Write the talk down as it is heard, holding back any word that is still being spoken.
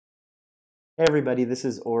Hey everybody, this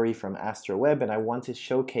is Ori from AstroWeb, and I want to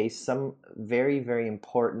showcase some very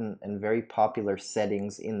important and very popular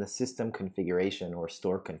settings in the system configuration or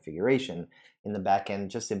store configuration in the backend.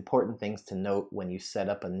 Just important things to note when you set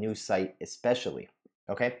up a new site especially.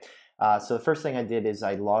 Okay, so the first thing I did is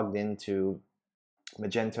I logged into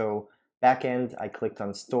Magento backend, I clicked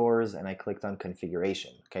on stores, and I clicked on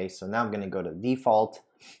configuration. Okay, so now I'm going to go to default.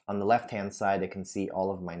 On the left hand side I can see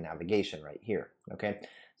all of my navigation right here. Okay,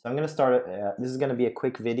 so I'm going to start, this is going to be a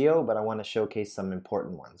quick video, but I want to showcase some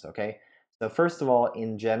important ones. Okay, so first of all,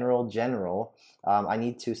 in general, I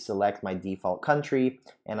need to select my default country,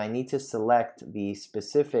 and I need to select the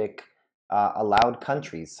specific allowed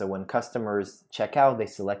countries. So when customers check out, they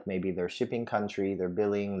select maybe their shipping country, their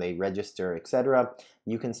billing, they register, etc.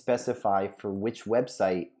 You can specify for which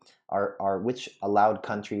website which allowed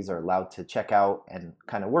countries are allowed to check out and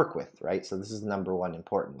kind of work with, right? So this is number one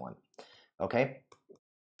important one. Okay.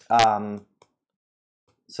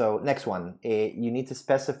 So next one, you need to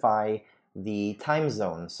specify the time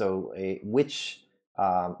zone. So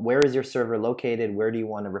where is your server located? Where do you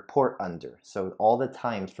want to report under? So all the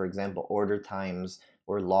times, for example, order times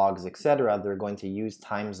or logs, etc., they're going to use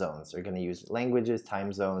time zones. They're going to use languages,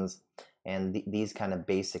 time zones, and these kind of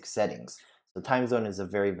basic settings. So time zone is a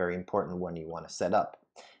very important one you want to set up.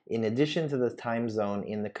 In addition to the time zone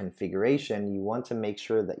in the configuration, you want to make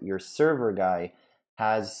sure that your server guy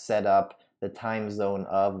has set up the time zone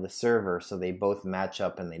of the server so they both match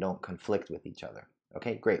up and they don't conflict with each other.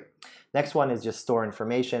 Okay, great. Next one is just store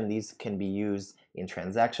information. These can be used in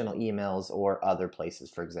transactional emails or other places,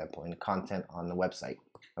 for example, in content on the website.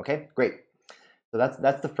 Okay, great. So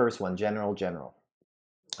that's the first one, general.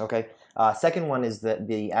 Okay, second one is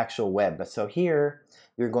the actual web. So here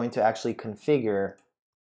you're going to actually configure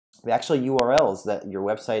the actual URLs that your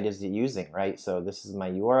website is using, right? So this is my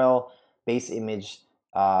URL, base image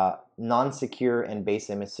non-secure and base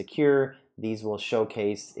image secure. These will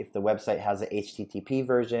showcase if the website has a HTTP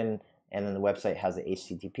version and then the website has a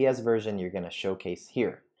HTTPS version, you're going to showcase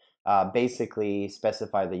here. Basically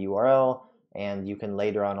specify the URL, and you can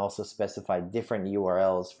later on also specify different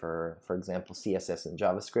URLs for example, CSS and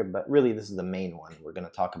JavaScript, but really this is the main one we're going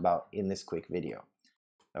to talk about in this quick video.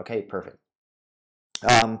 Okay, perfect.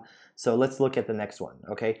 So let's look at the next one.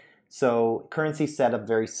 Okay, so currency setup,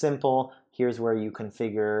 very simple. Here's where you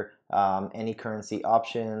configure any currency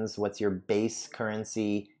options, what's your base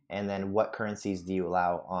currency, and then what currencies do you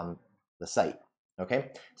allow on the site.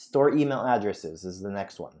 Okay, store email addresses is the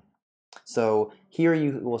next one. So here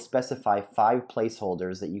you will specify 5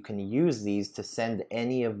 placeholders that you can use these to send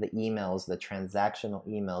any of the emails, the transactional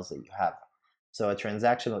emails that you have. So a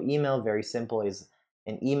transactional email, very simple, is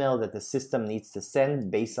an email that the system needs to send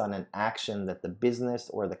based on an action that the business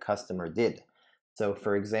or the customer did. So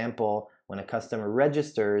for example, when a customer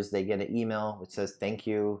registers, they get an email which says thank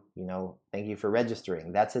you, thank you for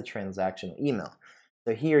registering. That's a transactional email.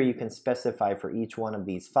 So here you can specify for each one of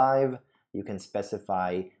these 5, you can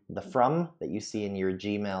specify the from that you see in your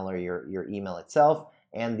Gmail or your email itself,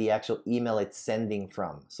 and the actual email it's sending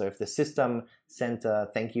from. So if the system sent a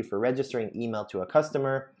thank you for registering email to a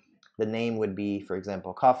customer, the name would be, for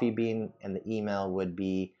example, Coffee Bean, and the email would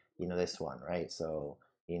be, this one, right? So,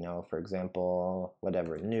 for example,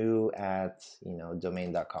 whatever,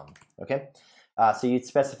 new@domain.com. Okay, so you'd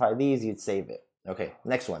specify these, you'd save it. Okay,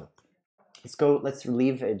 next one. Let's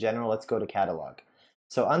leave general, let's go to catalog.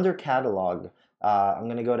 So under catalog, I'm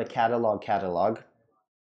going to go to catalog,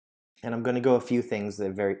 and I'm going to go a few things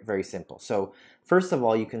that are very simple. So first of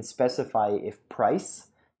all, you can specify if price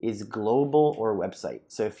is global or website.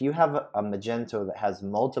 So if you have a Magento that has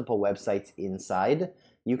multiple websites inside,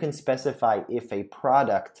 you can specify if a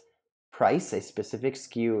product price, a specific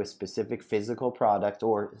SKU, a specific physical product,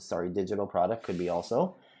 or digital product could be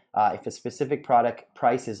also, if a specific product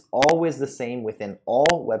price is always the same within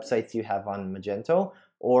all websites you have on Magento,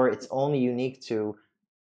 or it's only unique to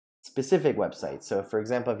specific websites. So for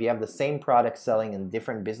example, if you have the same product selling in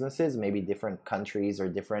different businesses, maybe different countries or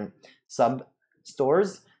different sub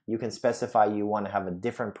stores, you can specify you want to have a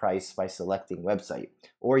different price by selecting website,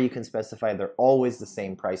 or you can specify they're always the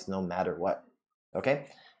same price no matter what. Okay,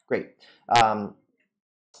 great.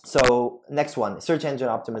 So next one, search engine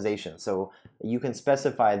optimization. So you can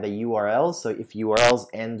specify the URLs. So if URLs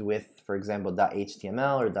end with, for example,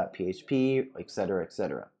 .html or .php,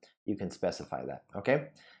 etc., you can specify that. Okay,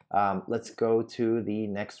 let's go to the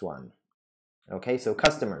next one. Okay, so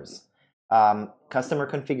customers. Customer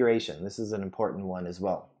configuration. This is an important one as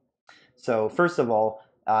well. So first of all,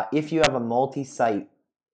 if you have a multi-site,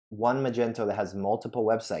 one Magento that has multiple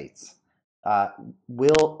websites,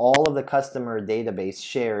 will all of the customer database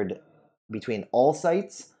shared between all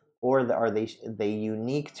sites, or are they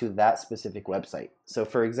unique to that specific website? So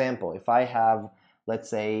for example, if I have, let's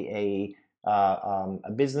say,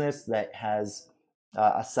 a business that has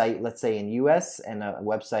a site, let's say in US, and a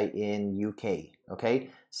website in UK, okay?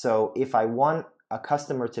 So if I want a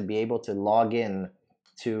customer to be able to log in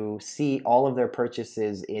to see all of their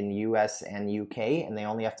purchases in US and UK, and they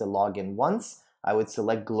only have to log in once, I would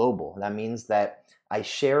select global. That means that I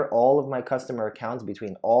share all of my customer accounts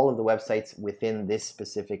between all of the websites within this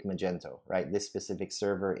specific Magento, right? This specific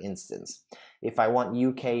server instance. If I want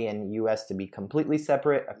UK and US to be completely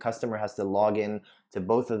separate, a customer has to log in to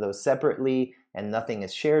both of those separately, and nothing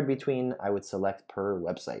is shared between, I would select per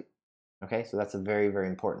website. Okay, so that's a very, very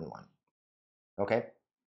important one. Okay,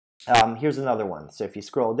 here's another one. So if you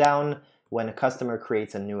scroll down, when a customer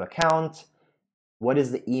creates a new account, what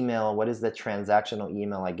is the email, what is the transactional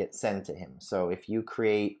email I get sent to him? So if you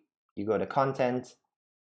go to content,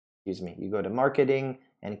 you go to marketing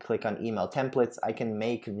and click on email templates, I can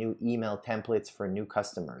make new email templates for new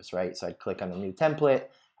customers, right? So I'd click on a new template,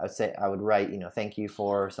 I would write, thank you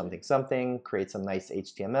for something something, create some nice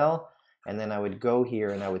HTML, and then I would go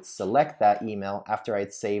here and I would select that email. After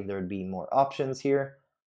I'd save, there would be more options here,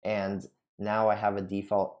 and now I have a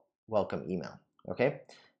default welcome email, okay?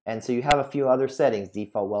 And so you have a few other settings: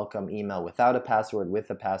 default welcome email without a password, with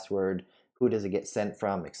a password, who does it get sent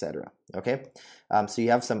from, etc. Okay, so you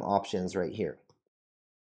have some options right here.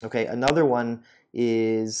 Okay, another one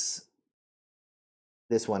is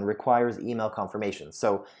this one: requires email confirmation.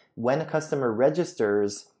 So when a customer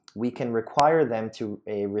registers, we can require them to,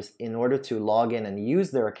 in order to log in and use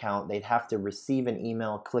their account, they'd have to receive an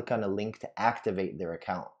email, click on a link to activate their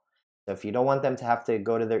account. So if you don't want them to have to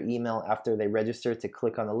go to their email after they register to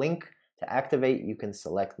click on a link to activate, you can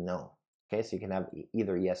select no. Okay, so you can have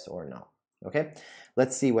either yes or no. Okay,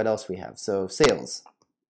 let's see what else we have. So sales.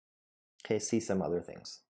 Okay, see some other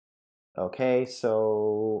things. Okay,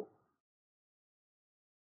 so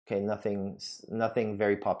nothing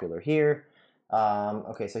very popular here.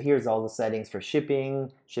 Okay, so here's all the settings for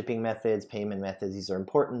shipping methods, payment methods. These are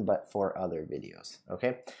important, but for other videos.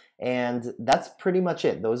 Okay, and that's pretty much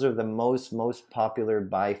it. Those are the most popular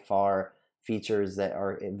by far features that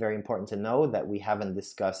are very important to know that we haven't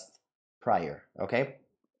discussed prior. Okay,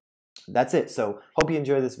 that's it. So hope you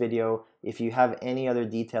enjoyed this video. If you have any other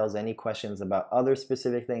details, any questions about other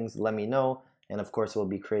specific things, let me know. And of course, we'll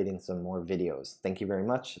be creating some more videos. Thank you very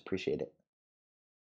much. Appreciate it.